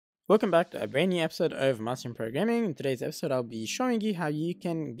Welcome back to a brand new episode of Mastering Programming. In today's episode, I'll be showing you how you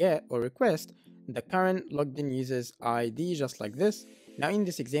can get or request the current logged in user's ID just like this. Now in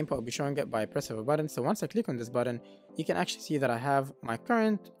this example, I'll be showing it by press of a button. So once I click on this button, you can actually see that I have my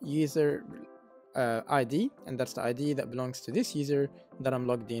current user ID, and that's the ID that belongs to this user that I'm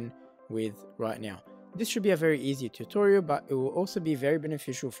logged in with right now. This should be a very easy tutorial, but it will also be very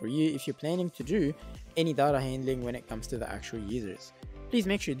beneficial for you if you're planning to do any data handling when it comes to the actual users. Please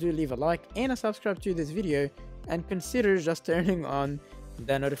make sure you do leave a like and a subscribe to this video, and consider just turning on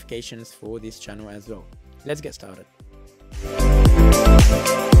the notifications for this channel as well. Let's get started.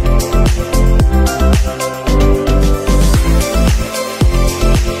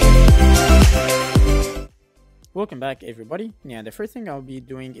 Welcome back everybody. Now the first thing I'll be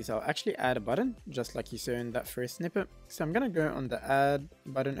doing is I'll actually add a button just like you saw in that first snippet. So I'm gonna go on the add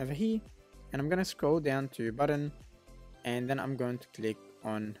button over here, and I'm gonna scroll down to button, and then I'm going to click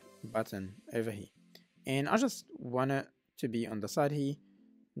on button over here, and I just want it to be on the side here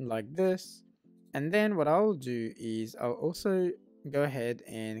like this. And then what I'll do is I'll also go ahead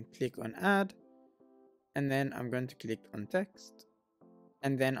and click on add, and then I'm going to click on text,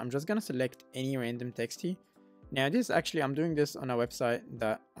 and then I'm just going to select any random text here. Now this actually, I'm doing this on a website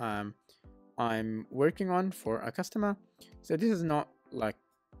that I'm working on for a customer, so this is not like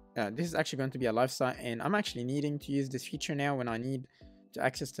this is actually going to be a live site, and I'm actually needing to use this feature now when I need to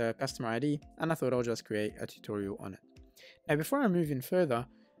access the customer ID, and I thought I'll just create a tutorial on it. Now before I move in further,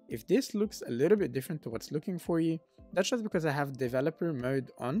 if this looks a little bit different to what's looking for you, that's just because I have developer mode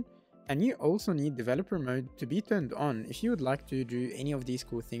on, and you also need developer mode to be turned on if you would like to do any of these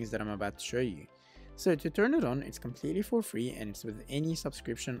cool things that I'm about to show you. So to turn it on, it's completely for free, and it's with any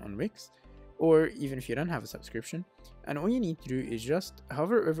subscription on Wix, or even if you don't have a subscription. And all you need to do is just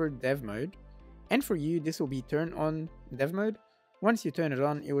hover over dev mode, and for you this will be turn on dev mode. Once you turn it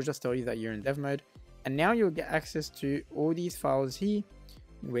on, it will just tell you that you're in dev mode, and now you'll get access to all these files here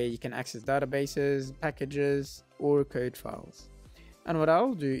where you can access databases, packages, or code files. And what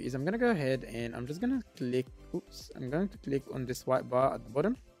I'll do is I'm going to go ahead and I'm just going to click on this white bar at the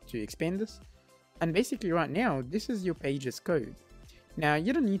bottom to expand this. And basically right now, this is your page's code. Now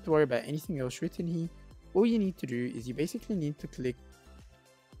you don't need to worry about anything else written here. All you need to do is you basically need to click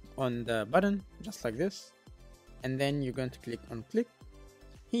on the button just like this, and then you're going to click on click.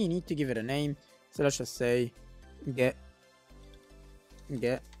 Here you need to give it a name, so let's just say get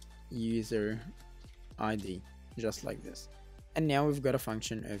user ID, just like this. And now we've got a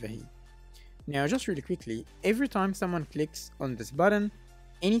function over here. Now just really quickly, every time someone clicks on this button,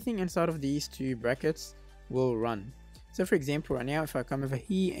 anything inside of these two brackets will run. So for example, right now if I come over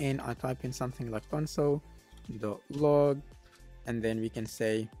here and I type in something like console.log, and then we can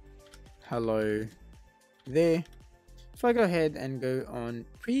say hello there. If I go ahead and go on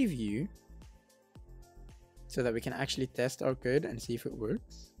preview so that we can actually test our code and see if it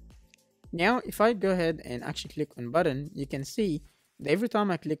works. Now if I go ahead and actually click on button, you can see that every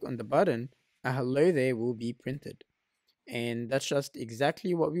time I click on the button, a hello there will be printed. And that's just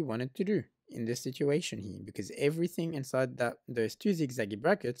exactly what we wanted to do in this situation here, because everything inside those two zigzaggy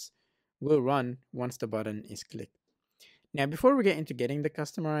brackets will run once the button is clicked. Now before we get into getting the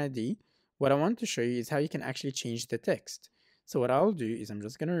customer ID, what I want to show you is how you can actually change the text. So what I'll do is I'm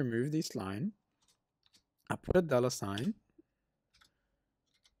just going to remove this line. I put a $sign.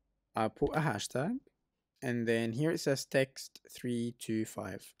 I put a hashtag, and then here it says text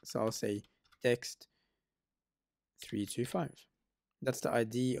 325. So I'll say text 325. That's the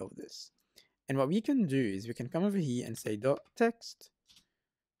ID of this. And what we can do is we can come over here and say dot text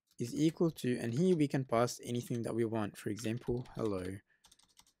is equal to, and here we can pass anything that we want. For example, hello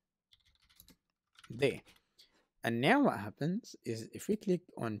there. And now what happens is if we click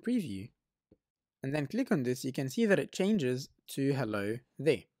on preview and then click on this, you can see that it changes to hello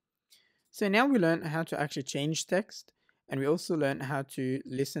there. So now we learned how to actually change text, and we also learned how to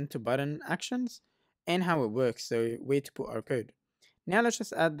listen to button actions and how it works, so where to put our code. Now let's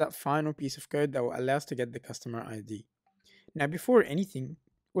just add that final piece of code that will allow us to get the customer ID. Now before anything,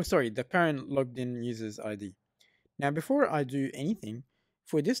 the current logged in user's ID. Now before I do anything,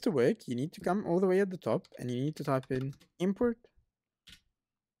 for this to work, you need to come all the way at the top and you need to type in import,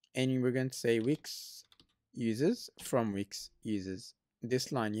 and we're going to say Wix users from Wix users.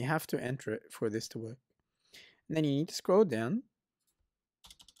 This line, you have to enter it for this to work. And then you need to scroll down.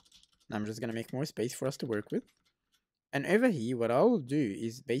 I'm just going to make more space for us to work with. And over here, what I'll do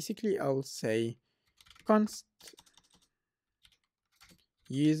is basically I'll say const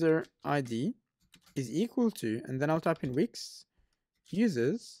user ID is equal to, and then I'll type in Wix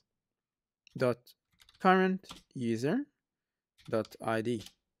users dot current user dot ID.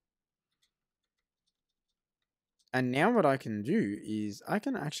 And now what I can do is I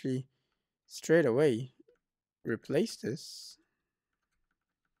can actually straight away replace this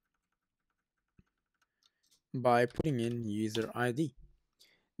by putting in user ID.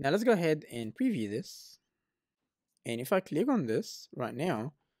 Now let's go ahead and preview this. And if I click on this right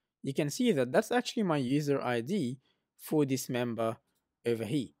now, you can see that that's actually my user ID for this member over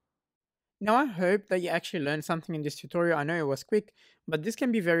here. Now, I hope that you actually learned something in this tutorial. I know it was quick, but this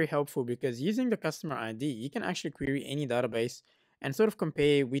can be very helpful because using the customer ID, you can actually query any database and sort of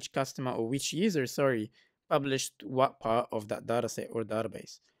compare which customer or which user, sorry, published what part of that dataset or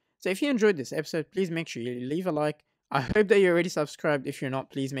database. So if you enjoyed this episode, please make sure you leave a like. I hope that you're already subscribed. If you're not,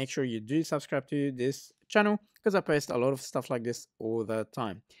 please make sure you do subscribe to this channel because I post a lot of stuff like this all the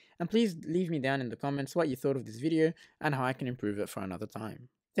time. And please leave me down in the comments what you thought of this video and how I can improve it for another time.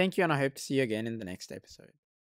 Thank you, and I hope to see you again in the next episode.